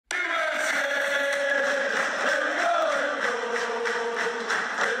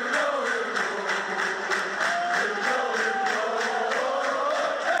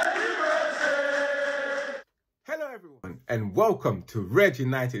welcome to Red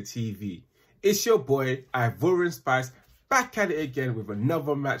United TV. It's your boy Ivorian Spice back at it again with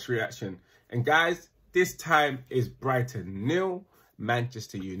another match reaction. And guys, this time is Brighton 0,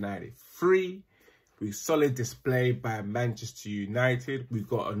 Manchester United 3. We solid display by Manchester United. We've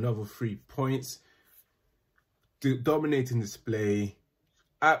got another 3 points. Dominating display,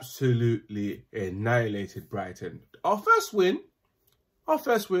 absolutely annihilated Brighton. Our first win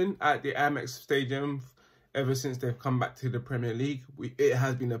at the Amex Stadium ever since they've come back to the Premier League. It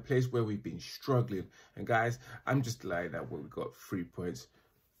has been a place where we've been struggling. And guys, I'm just delighted that we got 3 points.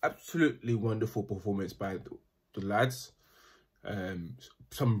 Absolutely wonderful performance by the lads.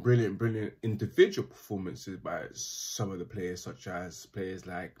 Some brilliant individual performances by some of the players, such as players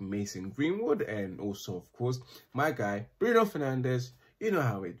like Mason Greenwood, and also, of course, my guy, Bruno Fernandes. You know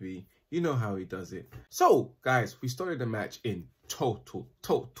how it be. You know how he does it. So, guys, we started the match in total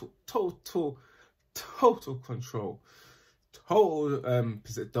control. Total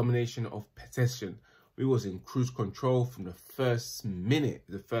domination of possession. We was in cruise control from the first minute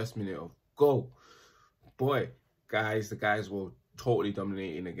of goal. Boy, guys, the guys were totally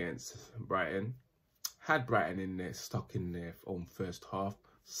dominating against Brighton. Had Brighton in there, stuck in their own first half,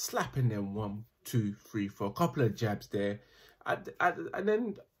 slapping them 1, 2, 3 for a couple of jabs there. And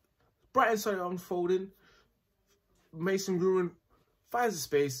then Brighton started unfolding. Mason Greenwood finds a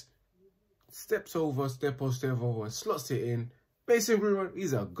space, step over, slots it in. Mason Greenwood,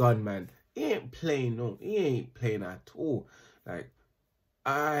 he's a gunman. He ain't playing, no. He ain't playing at all. Like,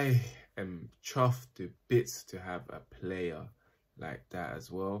 I am chuffed to bits to have a player like that as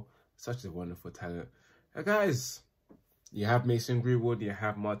well. Such a wonderful talent. Guys, you have Mason Greenwood, you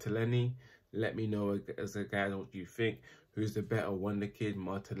have Martinelli. Let me know as a guy what you think. Who's the better wonder kid,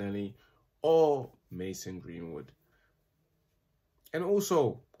 Martinelli or Mason Greenwood? And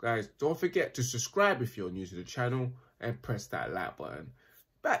also, guys, don't forget to subscribe if you're new to the channel and press that like button.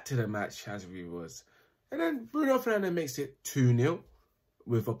 Back to the match as we was. And then Bruno Fernandes makes it 2-0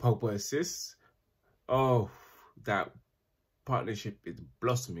 with a Pogba assist. Oh, that partnership is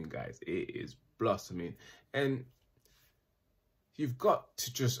blossoming, guys. It is blossoming. And you've got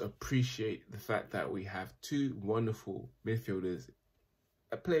to just appreciate the fact that we have 2 wonderful midfielders,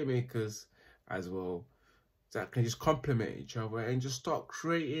 playmakers as well, that can just complement each other and just start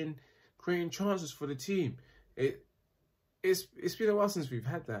creating chances for the team. It's been a while since we've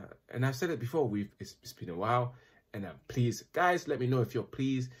had that, and I've said it before. It's been a while, and I'm pleased. Guys, let me know if you're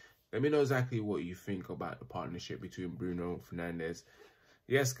pleased. Let me know exactly what you think about the partnership between Bruno Fernandes.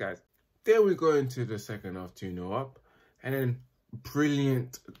 Yes, guys. Then we go into the second half, 2-0 up, and then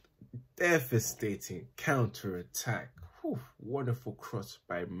brilliant, devastating counter-attack. Wonderful cross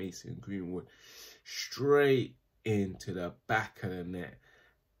by Mason Greenwood, straight into the back of the net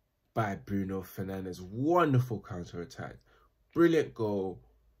by Bruno Fernandes. Wonderful counter-attack. Brilliant goal.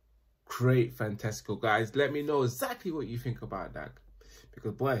 Great, fantastic goal. Guys, let me know exactly what you think about that.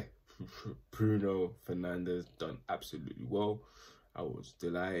 Because, boy, Bruno Fernandes done absolutely well. I was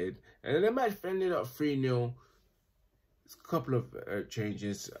delighted. And then the match ended up 3-0. A couple of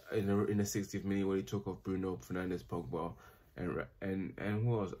changes in the 60th minute where he took off Bruno Fernandes, Pogba, and who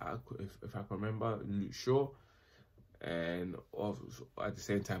was, if I can remember, Luke Shaw. And also, at the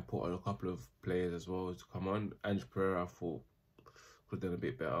same time, put on a couple of players as well to come on. Ange Pereira, I thought could have done a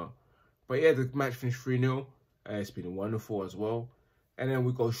bit better. But yeah, the match finished 3-0. It's been wonderful as well. And then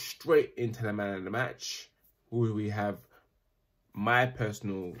we go straight into the man of the match, who we have. My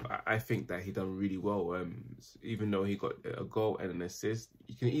personal, I think that he done really well. Even though he got a goal and an assist,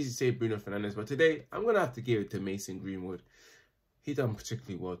 you can easily say Bruno Fernandes, but today I'm gonna have to give it to Mason Greenwood. He done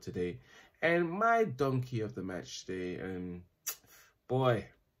particularly well today. And my donkey of the match today, boy,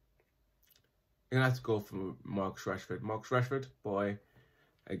 I'm gonna have to go for Marcus Rashford. Marcus Rashford, boy,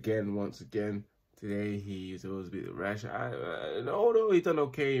 once again, today he was a bit rash. Although he done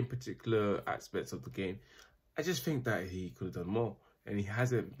okay in particular aspects of the game, I just think that he could have done more. And he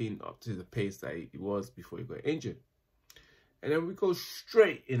hasn't been up to the pace that he was before he got injured. And then we go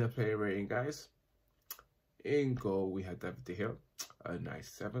straight in a player rating, guys. In goal, we had David De Gea, a nice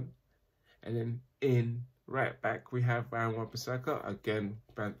 7. And then in right back, we have Ryan Wan-Bissaka. Again,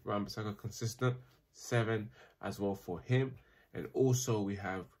 Ryan Wan-Bissaka consistent, 7 as well for him. And also we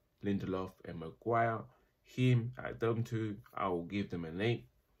have Lindelof and Maguire. Him, at them 2, I will give them an 8.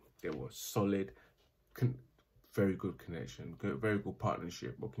 They were solid. Very good connection, very good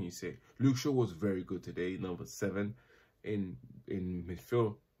partnership. What can you say? Luke Shaw was very good today, number 7 in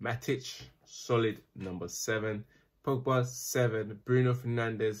midfield. Matic, solid, number 7. Pogba, 7. Bruno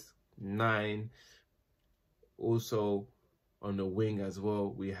Fernandes, 9. Also on the wing as well,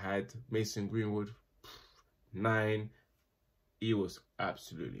 we had Mason Greenwood, 9. he was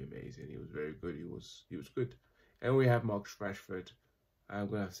absolutely amazing. He was very good. He was good. And we have Marcus Rashford. I'm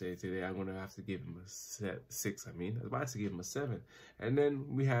going to have to say today, I'm going to have to give him a 6. I was about to give him a 7. And then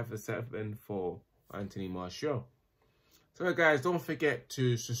we have a 7 for Anthony Martial. So guys, don't forget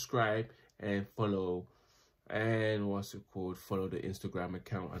to subscribe and follow, and follow the Instagram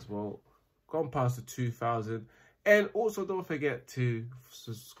account as well. Gone past the 2,000. And also don't forget to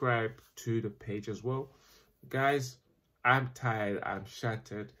subscribe to the page as well. Guys, I'm tired, I'm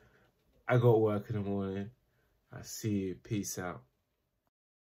shattered. I got work in the morning. I see you. Peace out.